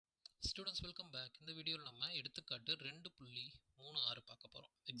Students welcome back. இந்த வீடியோவில் நம்ம எடுத்துக்காட்டு 2.36 பார்க்க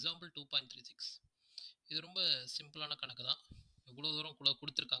போகிறோம். எக்ஸாம்பிள் 2.36. இது ரொம்ப சிம்பிளான கணக்கு தான். எவ்வளோ தூரம்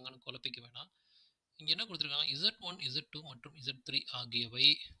கொடுத்துருக்காங்கன்னு குழப்பிக்க வேணாம். இங்கே என்ன கொடுத்துருக்காங்க, Z1, Z2 மற்றும் Z3 ஆகியவை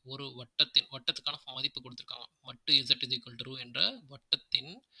ஒரு வட்டத்துக்கான மதிப்பு கொடுத்துருக்காங்க. மட்டு Z என்ற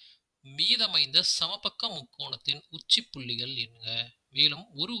வட்டத்தின் மீதமைந்த சமபக்க முக்கோணத்தின் உச்சி புள்ளிகள் என்னங்க. மேலும்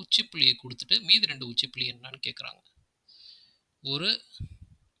ஒரு உச்சி புள்ளியை கொடுத்துட்டு மீதி 2 உச்சி புள்ளி என்னன்னு கேட்குறாங்க. ஒரு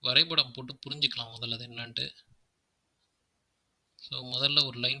வரைபடம் போட்டு புரிஞ்சுக்கலாம் முதல்ல அது என்னன்ட்டு. ஸோ முதல்ல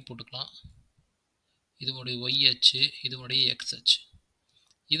ஒரு லைன் போட்டுக்கலாம். இதனுடைய ஒய் அச்சு, இதனுடைய எக்ஸ் அச்சு.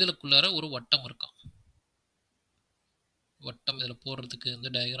 இதுக்குள்ளார ஒரு வட்டம் இருக்கான். வட்டம் இதில் போடுறதுக்கு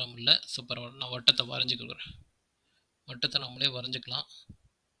வந்து டயக்ராம் இல்லை. ஸோ பரவாயில்ல, நான் வட்டத்தை வரைஞ்சிக்கிறேன். வட்டத்தை நம்மளே வரைஞ்சிக்கலாம்.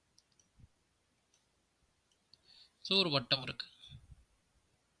 ஸோ ஒரு வட்டம் இருக்கு.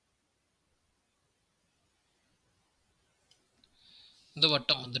 இந்த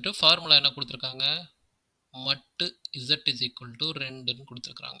வட்டம் வந்துட்டு ஃபார்முலா என்ன கொடுத்துருக்காங்க, மட்டு Z = 2ன்னு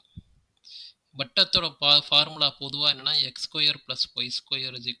கொடுத்துருக்குறாங்க. வட்டத்தோட ஃபார்முலா பொதுவாக என்னன்னா x² +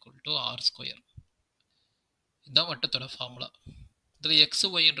 y² = r². இதுதான் வட்டத்தோட ஃபார்முலா. இதில்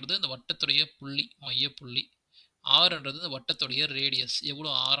XYன்றது இந்த வட்டத்துடைய புள்ளி, மைய புள்ளி. ஆர்ன்றது இந்த வட்டத்துடைய ரேடியஸ்,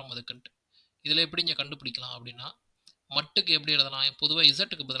 எவ்வளோ ஆரம் அதுக்குன்ட்டு. இதில் எப்படி இங்கே கண்டுபிடிக்கலாம் அப்படின்னா, மட்டுக்கு எப்படி எழுதலாம், பொதுவாக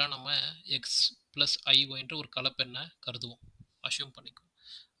இசட்டுக்கு பதிலாக நம்ம x + iy ஒரு கலப்பெண்ணை கருதுவோம், அஷ்யூம் பண்ணிக்குவோம்.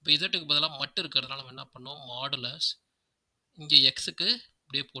 இப்போ இசட்டுக்கு பதிலாக மட்டு இருக்கிறதுனால நம்ம என்ன பண்ணோம், மாடுலஸ் இங்கே எக்ஸுக்கு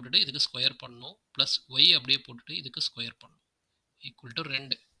அப்படியே போட்டுட்டு இதுக்கு ஸ்கொயர் பண்ணணும், ப்ளஸ் ஒய் அப்படியே போட்டுட்டு இதுக்கு ஸ்கொயர் பண்ணணும், =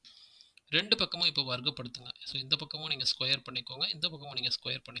 2. ரெண்டு பக்கமும் இப்போ வர்க்கப்படுத்துங்க. ஸோ இந்த பக்கமும் நீங்கள் ஸ்கொயர் பண்ணிக்கோங்க, இந்த பக்கமும் நீங்கள்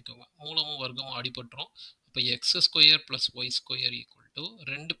ஸ்கொயர் பண்ணிக்கோங்க. மூலமும் வர்க்கமும் அடிபட்டுரும். இப்போ x² + y² =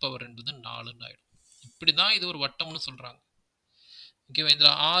 2/2 4ன்னு ஆகிடும். இப்படி தான் இது ஒரு வட்டம்னு சொல்கிறாங்க. ஓகேவா.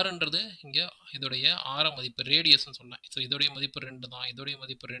 இதில் ஆறுன்றது இங்கே இதோடைய ஆர மதிப்பு, ரேடியஸ்ன்னு சொன்னேன். ஸோ இதோடைய மதிப்பு 2 தான், இதோடைய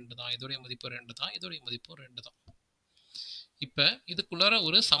மதிப்பு 2 தான், இதோடைய மதிப்பு 2 தான், இதோடைய மதிப்பு 2 தான். இப்போ இதுக்குள்ளார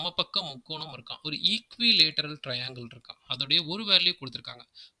ஒரு சமபக்க முக்கோணம் இருக்கான், ஒரு ஈக்விலேட்டரல் ட்ரையாங்கிள் இருக்கான். அதோடைய ஒரு வேல்யூ கொடுத்துருக்காங்க,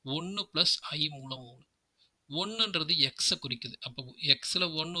 1 + i மூலம் 3. 1ன்றது எக்ஸை குறிக்குது. அப்போ எக்ஸில்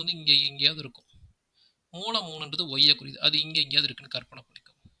 1 வந்து இங்கே எங்கேயாவது இருக்கும். மூலம் 3ன்றது ஒய்யை குறிக்குது, அது இங்கே எங்கேயாவது இருக்குன்னு கற்பனை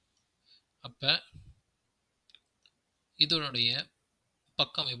பண்ணிக்கோங்க. அப்போ இதனுடைய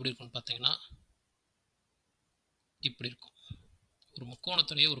பக்கம் எப்படி இருக்குன்னு பார்த்தீங்கன்னா இப்படி இருக்கும். ஒரு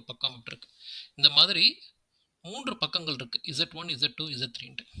முக்கோணத்துடைய ஒரு பக்கம் இப்படி இருக்கு. இந்த மாதிரி 3 பக்கங்கள் இருக்கு, Z1, Z2,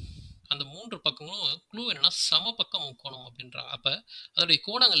 Z3. அந்த 3 பக்கங்களும் க்ளூ என்னன்னா சமபக்க முக்கோணம் அப்படின்றாங்க. அப்போ அதோடைய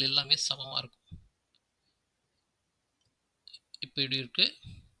கோணங்கள் எல்லாமே சமமாக இருக்கும். இப்போ இப்படி இருக்கு,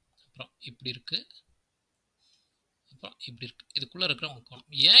 அப்புறம் இப்படி இருக்கு, அப்புறம் இப்படி இருக்கு. இதுக்குள்ளே இருக்கிற முக்கோணம்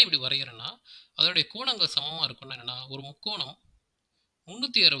ஏன் இப்படி வரைகிறேன்னா, அதோடைய கோணங்கள் சமமாக இருக்கும்னா என்னன்னா, ஒரு முக்கோணம்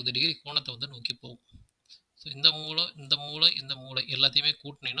 360 டிகிரி கோணத்தை வந்து நோக்கி போகும். ஸோ இந்த மூளை, இந்த மூளை, இந்த மூளை எல்லாத்தையுமே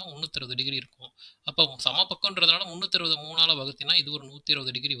கூட்டினீங்கன்னா 360 டிகிரி இருக்கும். அப்போ சமபக்கன்றதுனால 360 3ஆல் வகுத்தினா இது ஒரு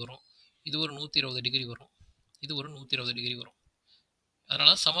 120 டிகிரி வரும், இது ஒரு 120 டிகிரி வரும், இது ஒரு 120 டிகிரி வரும்.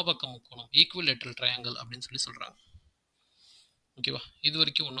 அதனால சமபக்க முக்கோணம், ஈக்விலேட்டரல் ட்ரையாங்கிள் அப்படின்னு சொல்லி சொல்கிறாங்க. ஓகேவா. இது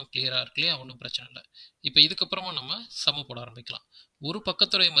வரைக்கும் ஒன்றும் கிளியராக இருக்கலையா, ஒன்றும் பிரச்சனை இல்லை. இப்போ இதுக்கப்புறமா நம்ம சம போட ஆரம்பிக்கலாம். ஒரு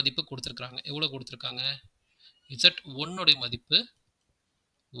பக்கத்துடைய மதிப்பு கொடுத்துருக்குறாங்க. எவ்வளோ கொடுத்துருக்காங்க, Z1 மதிப்பு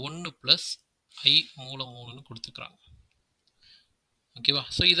 1 + i மூலம் 3ன்னு கொடுத்துருக்குறாங்க. ஓகேவா.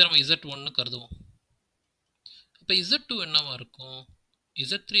 ஸோ இதை நம்ம Z1 கருதுவோம். இப்போ Z2 என்னவா இருக்கும்,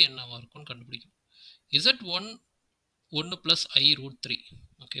 Z3 என்னவா இருக்கும்னு கண்டுபிடிக்கும். Z1 1 + i √3.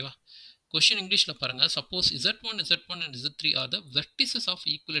 ஓகேவா. கொஸ்டின் இங்கிலீஷில் பாருங்கள், suppose Z1 and Z3 R the vertices of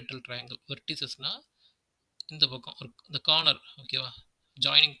equilateral triangle. வெர்டிசஸ்னா இந்த பக்கம் இந்த கார்னர், ஓகேவா,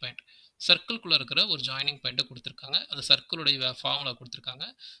 ஜாயினிங் பாயிண்ட். சர்க்கிள்குள்ளே இருக்கிற ஒரு ஜாயினிங் பாயிண்ட்டை கொடுத்துருக்காங்க. அந்த சர்க்கிளுடைய ஃபார்முலா கொடுத்துருக்காங்க.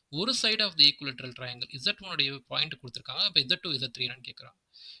 ஒரு side of the equilateral triangle Z1 point கொடுத்துருக்காங்க. இப்போ Z2 Z3 கேட்குறாங்க.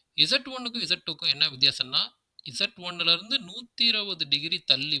 Z1க்கும் Z2க்கும் என்ன வித்தியாசம்னா, Z1லேருந்து 120 டிகிரி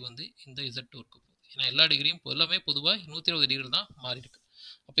தள்ளி வந்து இந்த Z2 இருக்க போகுது. ஏன்னா எல்லா டிகிரியும் எல்லாமே பொதுவாக 120 டிகிரி தான் மாறி இருக்கு.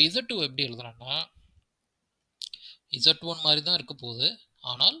 அப்போ Z2 எப்படி எழுதுறான்னா, Z1 மாதிரி தான் இருக்க போகுது,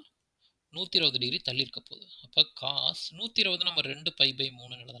 ஆனால் 120 டிகிரி தள்ளி இருக்க போகுது. அப்போ காஸ் 120 நம்ம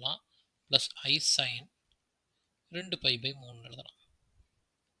 2π/3 எழுதலாம், ப்ளஸ் i sin 2π/3 எழுதலாம்.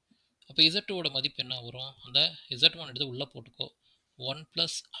 அப்போ Z2 மதிப்பு என்ன வரும், அந்த Z1 எடுத்து உள்ளே போட்டுக்கோ, 1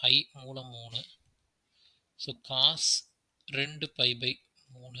 + i மூலம் 3. So cos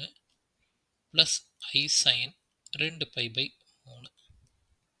 2π/3 plus i sin 2π/3.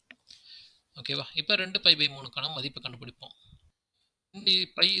 ஓகேவா. இப்போ 2π/3க்கான மதிப்பை கண்டுபிடிப்போம். இந்த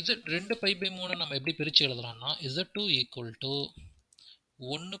 2π/3 நம்ம எப்படி பிரித்து எழுதலாம்னா, Z2 =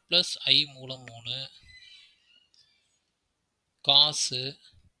 1 + i மூலம் 3 காசு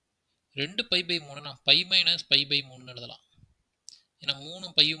 2π/3 நான் π - π/3 எழுதலாம். ஏன்னா 3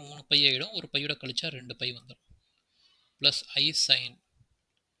 பையும் 3 பை ஆகிடும், ஒரு பையோட கழிச்சா 2 பை வந்துடும். Plus I sin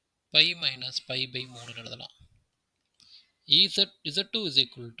by minus by by 3 எழுதலாம். Z2 is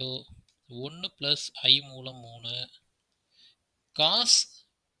equal to 1 plus I மூலம் 3 காஸ்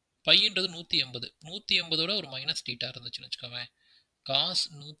பையன்றது 180, 180ஓட ஒரு மைனஸ் தீட்டா இருந்துச்சுன்னு வச்சுக்கோவேன். காஸ்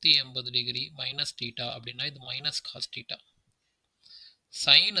 180 டிகிரி மைனஸ் தீட்டா அப்படின்னா இது மைனஸ் காஸ் தீட்டா.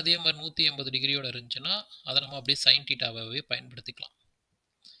 சைன் அதே மாதிரி 180 டிகிரியோட இருந்துச்சுன்னா அதை நம்ம அப்படியே சைன் தீட்டாவே பயன்படுத்திக்கலாம்.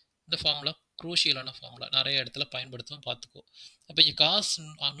 இந்த ஃபார்முலா குரூஷியலான ஃபார்முலா, நிறைய இடத்துல பயன்படுத்துவோம், பார்த்துக்கோ. அப்போ இங்கே காஸ்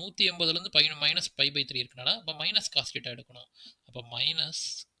 180லேருந்து மைனஸ் பை பை 3 இருக்குனால அப்போ மைனஸ் காஸ் தீட்டா எடுக்கணும். அப்போ மைனஸ்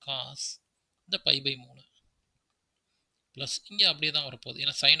காஸ் இந்த பை பை 3 ப்ளஸ் இங்கே அப்படியே தான் வரப்போகுது.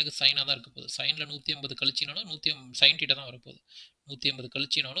 ஏன்னா சைனுக்கு சைனாக தான் இருக்க போகுது. சைனில் 180 கழிச்சினாலும் சைன் தீட்டா தான் வரப்போகுது. 180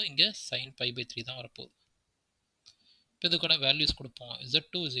 கழிச்சினாலும் இங்கே சைன் பை பை 3 தான் வரப்போகுது. இப்போ இதுக்கான வேல்யூஸ் கொடுப்போம்.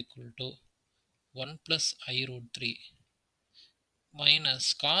 Z2 is equal to 1 plus I root 3 minus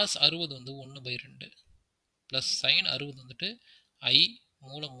cos 60 வந்து 1/2 ப்ளஸ் சைன் 60 வந்துட்டு I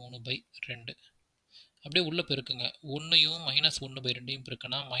மூலம் 3/2. அப்படியே உள்ளே பெருக்குங்க. 1ஐயும் மைனஸ் 1/2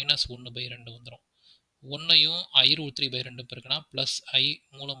 பெருக்குனா மைனஸ் 1/2 வந்துடும். 1ஐயும் I root 3/2 பெருக்குனா ப்ளஸ் I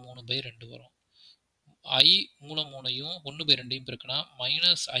மூலம் 3/2 வரும். I மூலம் 3ஐயும் 1/2 பெருக்குனா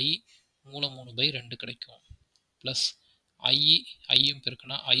மைனஸ் I மூலம் 3/2 கிடைக்கும். ப்ளஸ் ஐயும்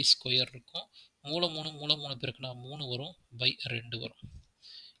பெருக்குனா I ஸ்கொயர் இருக்கும். மூலம் 3 பெருக்குனா 3 வரும், பை 2 வரும்.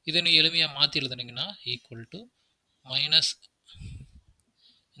 இதை நீ எளிமையாக மாற்றி எழுதுனீங்கன்னா ஈக்குவல் டு மைனஸ்,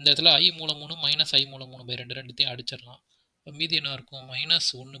 இந்த இடத்துல I மூலம் 3 மைனஸ் I மூலம் 3/2 ரெண்டுத்தையும் அடிச்சிடலாம். இப்போ மீதி என்ன இருக்கும், மைனஸ்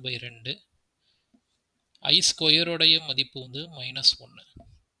 1/2. I ஸ்கொயரோடைய மதிப்பு வந்து மைனஸ் 1,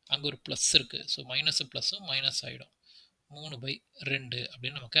 அங்கே ஒரு ப்ளஸ் இருக்குது. ஸோ மைனஸு ப்ளஸ்ஸும் மைனஸ் ஆகிடும். 3/2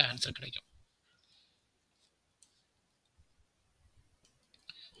 அப்படின்னு நமக்கு ஆன்சர் கிடைக்கும்.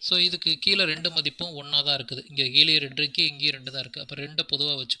 ஸோ இதுக்கு கீழே 2 மதிப்பும் ஒன்றா தான் இருக்குது. இங்கே கீழே 2 இருக்குது, இங்கேயும் 2 தான் இருக்குது. அப்போ 2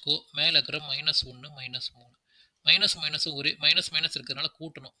 பொதுவாக வச்சுக்கோ. மேலே இருக்கிற மைனஸ் 1 மைனஸ் 3 மைனஸும் ஒரே மைனஸ் இருக்கிறதுனால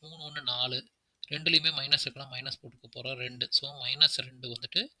கூட்டணும். 3 1 4, ரெண்டுலேயுமே மைனஸ் இருக்கலாம், மைனஸ் போட்டுக்க போகிறோம் 2. ஸோ மைனஸ் 2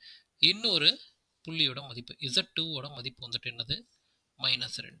 வந்துட்டு இன்னொரு புள்ளியோட மதிப்பு Z2ஓட மதிப்பு வந்துட்டு என்னது,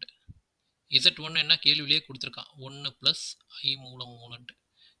 மைனஸ் 2. Z1 என்ன கேள்வியிலேயே கொடுத்துருக்கான், 1 ப்ளஸ் I மூலம் 3.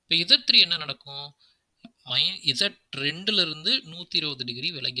 இப்போ Z3 என்ன நடக்கும், Z2லேருந்து 120 டிகிரி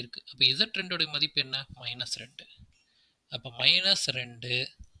விலகிருக்கு. அப்போ Z2ஓட மதிப்பு என்ன, மைனஸ் 2. அப்போ மைனஸ் 2,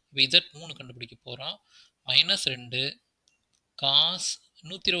 இப்போ Z3 கண்டுபிடிக்க போகிறோம். மைனஸ் 2 காஸ்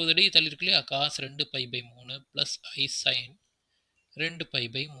 120 டிகிரி தள்ளி இருக்கு இல்லையா, cos 2 by by 3 plus I sign 2 by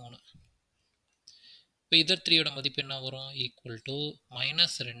by 3. இப்போ Z3ஓட மதிப்பு என்ன வரும், equal to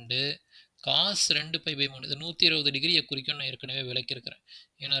minus 2 cos 2 by by 3. இது 120 டிகிரியை குறிக்கும், நான் ஏற்கனவே விளக்கியிருக்கிறேன்.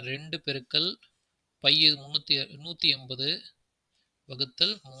 ஏன்னா 2 பெருக்கல் பை 180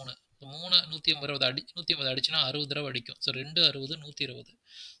 வகுத்தல் 3. 180 அடிச்சுன்னா 60 தடவை அடிக்கும். So 2 60 120.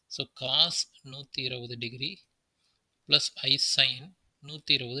 So cos 120 degree plus I sign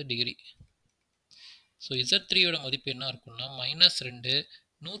 120 degree. So Z3ஓட மதிப்பு என்ன இருக்குன்னா மைனஸ் 2.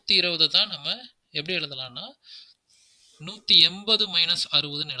 120 தான் நம்ம எப்படி எழுதலாம்னா 180 மைனஸ்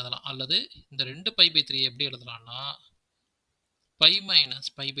 60ன்னு எழுதலாம். அல்லது இந்த 2 பை பை 3 எப்படி எழுதலாம்னா பை மைனஸ்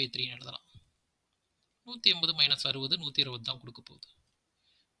பை பை 3ன்னு எழுதலாம். 180 மைனஸ் 60 120 தான் கொடுக்க போகுது.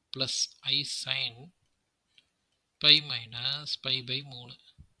 Plus I sign by minus by by 3.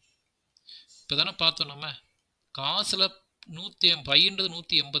 இப்போ தானே பார்த்தோம் நம்ம காசில் பைன்றது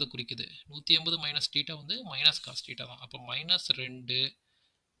 180 குறிக்குது. 180 மைனஸ் தீட்டா வந்து மைனஸ் காஸ் தீட்டா தான். அப்போ minus 2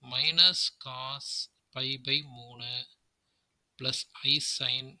 minus cos by by 3 plus I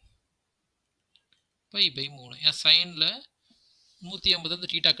sign by by 3. ஏன் சைனில் 180 வந்து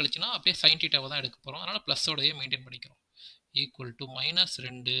தீட்டா கழிச்சுன்னா அப்படியே சைன் தீட்டாவை தான் எடுக்க போகிறோம். அதனால் ப்ளஸோடையே மெயின்டைன் பண்ணிக்கிறோம். Equal to minus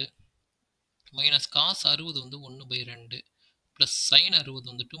 2 minus cos 60 வந்து 1/2 ப்ளஸ் சைன் 60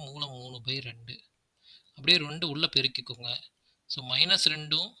 வந்துட்டு மூலம் 3/2. அப்படியே 2 உள்ளே பெருக்கிக்கோங்க. So minus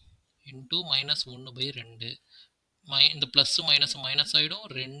 2 into minus 1/2. இந்த ப்ளஸ்ஸு மைனஸ் மைனஸ் ஆகிடும்.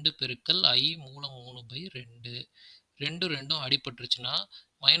 2 பெருக்கல் I மூலம் 3/2. 2 அடிபட்டுருச்சுன்னா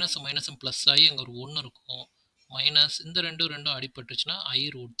மைனஸ் மைனஸும் ப்ளஸ் ஆகி அங்கே ஒரு 1 இருக்கும். மைனஸ் இந்த 2 அடிபட்டுருச்சுன்னா I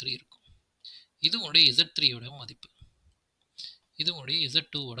root 3 இருக்கும். இது உங்களுடைய Z3ஓட மதிப்பு. இது உங்களுடைய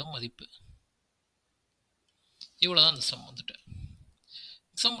Z2ஓட மதிப்பு. இவ்வளோதான் இந்த சம் வந்துட்டு.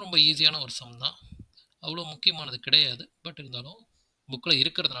 சம் ரொம்ப ஈஸியான ஒரு சம் தான், அவ்வளோ முக்கியமானது கிடையாது. பட் இருந்தாலும் புக்கில்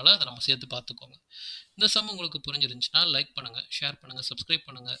இருக்கிறதுனால அதை நம்ம சேர்த்து பார்த்துக்கோங்க. இந்த சம் உங்களுக்கு புரிஞ்சிருந்துச்சுன்னா லைக் பண்ணுங்கள், ஷேர் பண்ணுங்கள், சப்ஸ்கிரைப்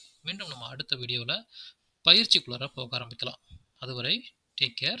பண்ணுங்கள். மீண்டும் நம்ம அடுத்த வீடியோவில் பயிற்சிக்குள்ளார போக ஆரம்பிக்கலாம். அதுவரை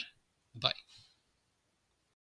டேக் கேர், பாய்.